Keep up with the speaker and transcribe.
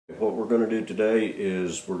what we're going to do today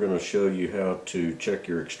is we're going to show you how to check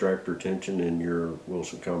your extractor tension in your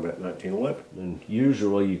Wilson Combat 1911. And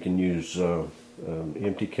usually you can use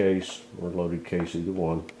empty case or loaded case, either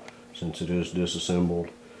one. Since it is disassembled,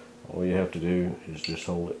 all you have to do is just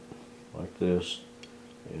hold it like this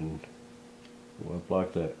and go up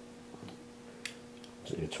like that.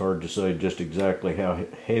 It's hard to say just exactly how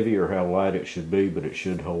heavy or how light it should be, but it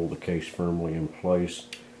should hold the case firmly in place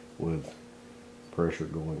with pressure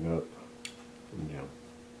going up and down.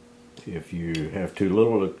 If you have too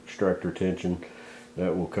little extractor tension,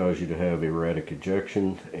 that will cause you to have erratic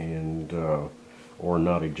ejection and or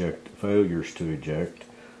not eject, failures to eject.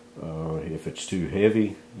 If it's too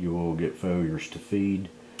heavy, you will get failures to feed.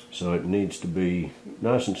 So it needs to be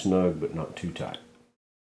nice and snug, but not too tight.